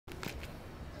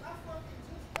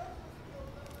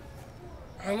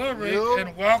Hello, Rick,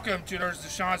 and welcome to Nurse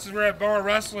Deshaun. We're at Bar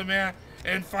Wrestling, man,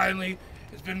 and finally,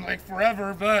 it's been like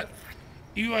forever, but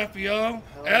UFBO,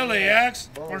 LAX,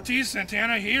 Ortiz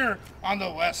Santana here on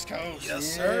the West Coast. Yes,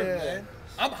 sir, man.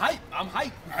 I'm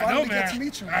hyped. I know, man. Get to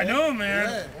meet you, man. I know, man.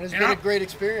 Yeah. And it's been a great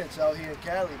experience out here in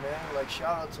Cali, man. Like,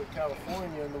 shout out to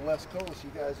California and the West Coast.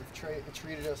 You guys have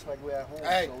treated us like we're at home.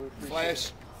 Hey, so we appreciate Flash.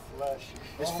 it. Flash.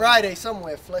 It's Friday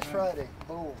somewhere. Flesh Friday.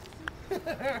 Boom.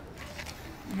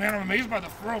 Man, I'm amazed by the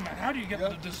throw, man. How do you get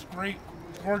this great,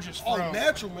 gorgeous throw? Oh,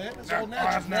 natural, man. It's all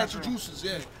natural. Natural Juices,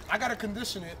 yeah. I gotta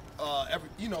condition it every,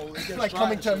 it gets Like dry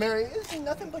coming and to shit. America, it's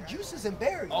nothing but juices and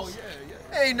berries. Oh,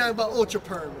 yeah. Ain't nothing but ultra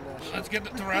perm and that shit. Let's get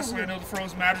to wrestling. I know the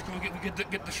throw's magical. We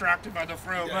get distracted by the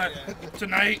throw. Yeah, but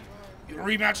tonight,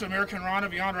 rematch of American Ronda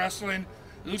Beyond Wrestling.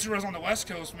 Lucha Bros on the West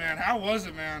Coast, man. How was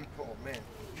it, man? Oh, man.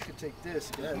 You could take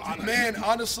this. Man,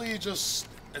 honestly, just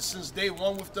since day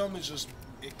one with them,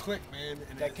 it clicked, man.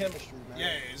 And That chemistry, man.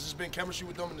 Yeah, it's just been chemistry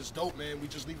with them, and it's dope, man. We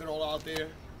just leave it all out there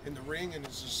in the ring, and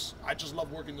I just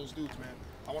love working those dudes, man.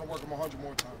 I want to work them 100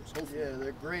 more times, hopefully. Yeah,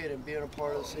 they're great, and being a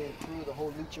part of the same crew, the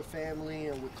whole Lucha family,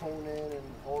 and with Conan, and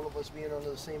all of us being under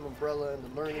the same umbrella, and the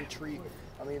learning tree.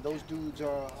 I mean, those dudes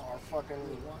are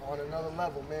fucking on another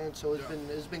level, man. So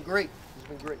it's been great. It's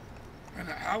been great. And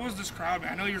how was this crowd,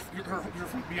 man? I know you're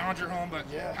from beyond your home, but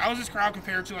Yeah. how was this crowd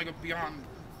compared to like a beyond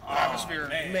atmosphere?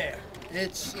 Man,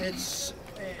 it's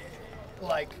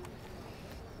like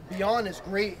Beyond is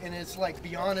great, and it's like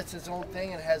Beyond, it's its own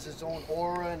thing, and it has its own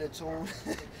aura and its own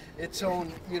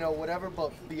whatever.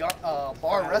 But Beyond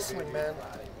Bar Wrestling, man.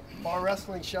 Bar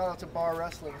Wrestling, shout out to Bar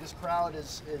Wrestling. This crowd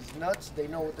is nuts. They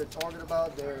know what they're talking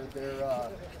about.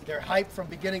 They're hyped from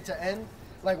beginning to end.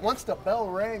 Like, once the bell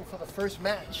rang for the first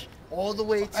match, all the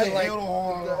way to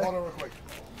hold on real quick.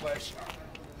 Flash.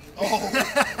 all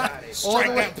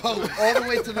the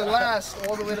way to the last,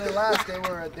 they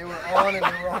were on and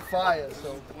they were on fire.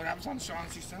 So What happens on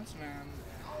Sean's Two Cents, man?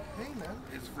 hey, man.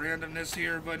 It's randomness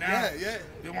here, but now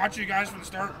been watching you guys from the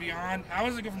start. Beyond, how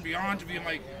was it go from Beyond to being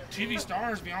like TV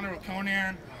stars? Beyond there with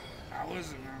Conan, how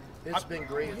was it, man? It's been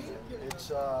great.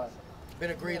 It's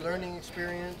been a great learning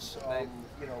experience. And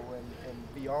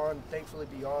Beyond, thankfully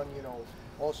Beyond,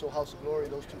 also House of Glory.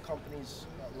 Those two companies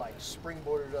like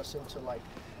springboarded us into like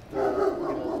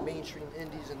the mainstream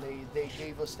indies, and they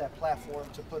gave us that platform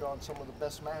to put on some of the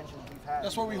best matches we've had.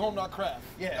 That's where we hone our craft.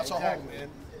 Yeah, that's exactly. our home, man.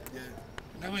 Yeah.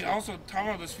 Then we also talk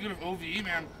about this feud of OVE,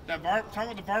 man. Talk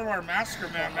about the Barbed Wire Massacre,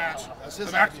 man, match. That's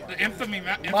his The infamous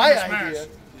My match. idea.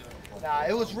 Nah,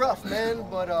 it was rough, man,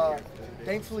 but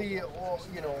thankfully, all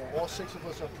six of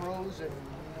us are pros, and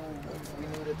we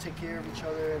knew to take care of each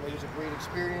other, and it was a great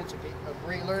experience, a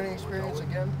great learning experience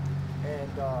again.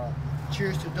 And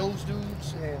cheers to those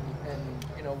dudes,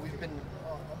 and we've been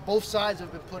both sides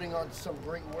have been putting on some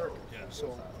great work.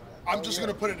 So I'm just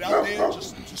gonna put it out there,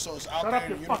 just so it's out there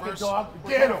in the universe. Dog.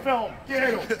 Get him, film. Get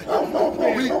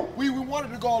him. We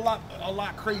wanted to go a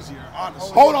lot crazier,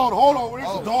 honestly. Hold on.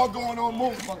 There's a dog going on,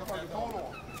 move, motherfucker. Hold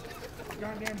on.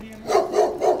 Goddamn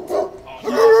DMX.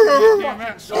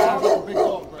 That's a big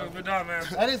dog, bro. Good dog, man.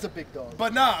 that is a big dog.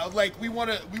 But nah, like we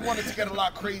wanted to get a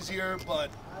lot crazier, but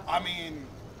I mean,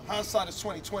 hindsight is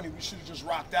 2020. We should have just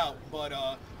rocked out, but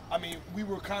I mean, we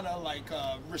were kind of like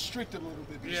restricted a little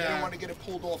bit because they didn't want to get it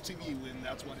pulled off TV, and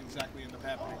that's what exactly ended up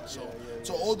happening.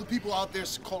 So all the people out there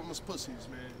calling us pussies,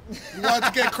 man. We wanted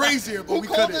to get crazier, but Who we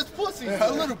called couldn't. us pussies?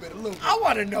 A little bit. I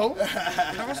want to know.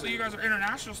 And also, you guys are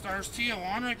international stars.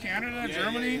 Tijuana, Canada,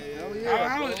 Germany.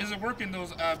 How is it working?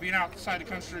 Those being outside the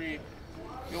country,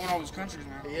 going all those countries,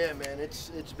 man. Yeah, man, it's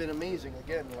been amazing.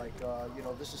 Again, like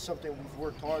this is something we've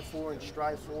worked hard for and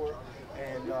strive for,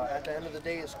 and at the end of the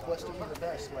day, it's quest to be the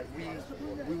best. Like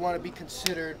we want to be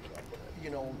considered,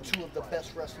 two of the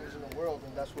best wrestlers in the world,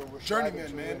 and that's where we're striving Journeyman,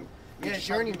 to. man. Yeah,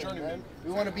 journeyman, man.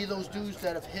 We want to be those dudes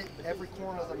that have hit every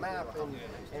corner of the map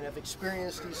and have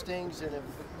experienced these things and have,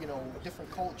 different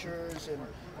cultures and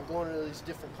going to these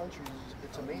different countries.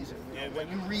 It's amazing. When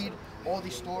you read all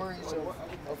these stories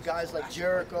of guys like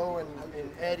Jericho and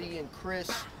Eddie and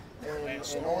Chris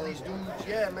and all these dudes,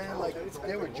 yeah, man, like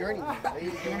they were journeymen.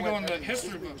 You want to go in the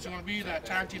history books. You want to be that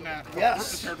tag team that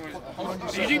Yes. the territory.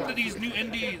 Do you think that these new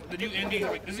indies,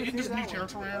 like, is it this new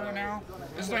territory area now?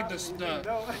 It's like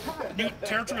the new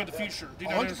territory of the future. Do you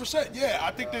know 100%. Yeah,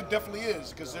 I think there definitely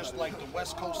is, because there's like the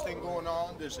West Coast thing going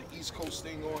on, there's the East Coast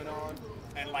thing going on,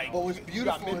 and like But what's you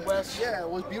got beautiful, Midwest.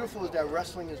 what's beautiful is that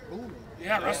wrestling is booming.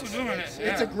 Yeah, wrestling doing it.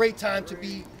 Yeah. It's a great time to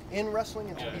be in wrestling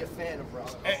and to be a fan of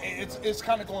wrestling. It's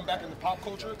kind of going back into pop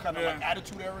culture, kind of like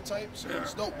attitude era type. So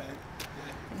it's dope, man.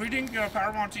 didn't get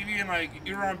Powerbomb on TV and like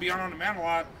you were on Beyond on Demand a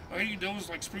lot, all you did was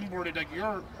like springboarded like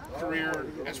your career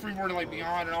and springboarded like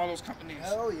Beyond and all those companies.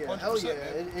 Hell yeah,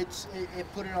 100%, it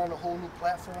put it on a whole new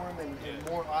platform, and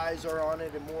more eyes are on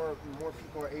it, and more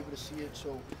people are able to see it.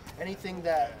 So anything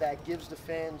that gives the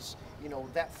fans, you know,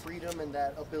 that freedom and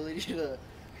that ability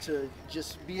to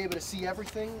just be able to see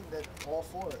everything, that all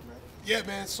for it, man. Yeah,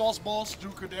 man. Sauce Boss,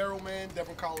 Drew Cordero, man,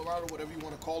 Devin Colorado, whatever you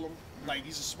want to call him. Like,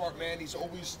 he's a smart man. He's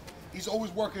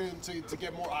always working to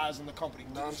get more eyes on the company.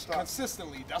 Non-stop.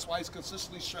 Consistently. That's why he's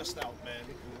consistently stressed out, man.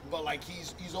 But like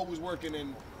he's always working,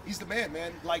 and he's the man,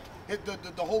 man. Like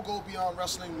the whole goal beyond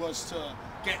wrestling was to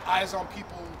get eyes on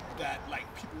people that like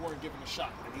people weren't giving a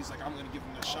shot, and he's like, I'm gonna give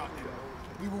them a shot. And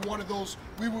we were one of those.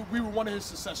 We were one of his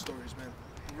success stories, man.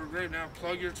 We're great now.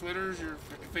 Plug your Twitters, your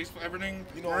Facebook, everything.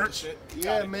 You know all the shit. You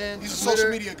Yeah, got it. man. He's a Twitter,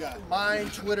 social media guy. Mine,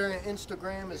 Twitter and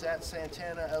Instagram is at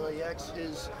Santana LAX.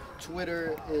 His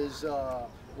Twitter is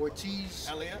Ortiz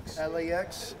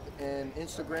LAX? and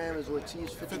Instagram is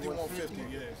Ortiz 5150,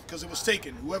 yeah. Because it was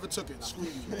taken. Whoever took it, screw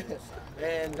you, man.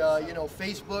 And you know,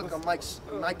 Facebook,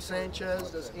 I'm Mike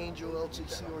Sanchez. That's Angel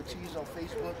LTC Ortiz on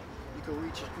Facebook. You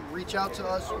can reach out to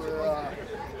us. We're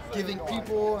giving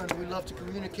people, and we love to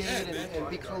communicate and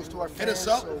be close to our fans. Hit us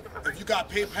up. So, If you got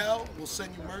PayPal, we'll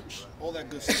send you merch, all that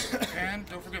good stuff. And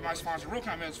don't forget my sponsor,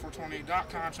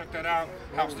 RealComments420.com. Check that out.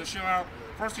 Helps the show out.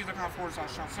 Firstseason.com/Sean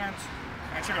Sense.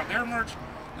 And check out their merch.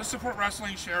 Just support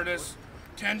wrestling. Share this.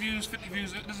 10 views, 50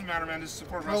 views, it doesn't matter, man. Just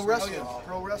support pro wrestling. wrestling,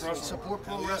 pro wrestling. Support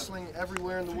pro wrestling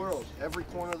everywhere in the world, every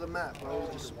corner of the map. Bro.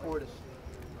 Just support it.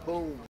 Boom.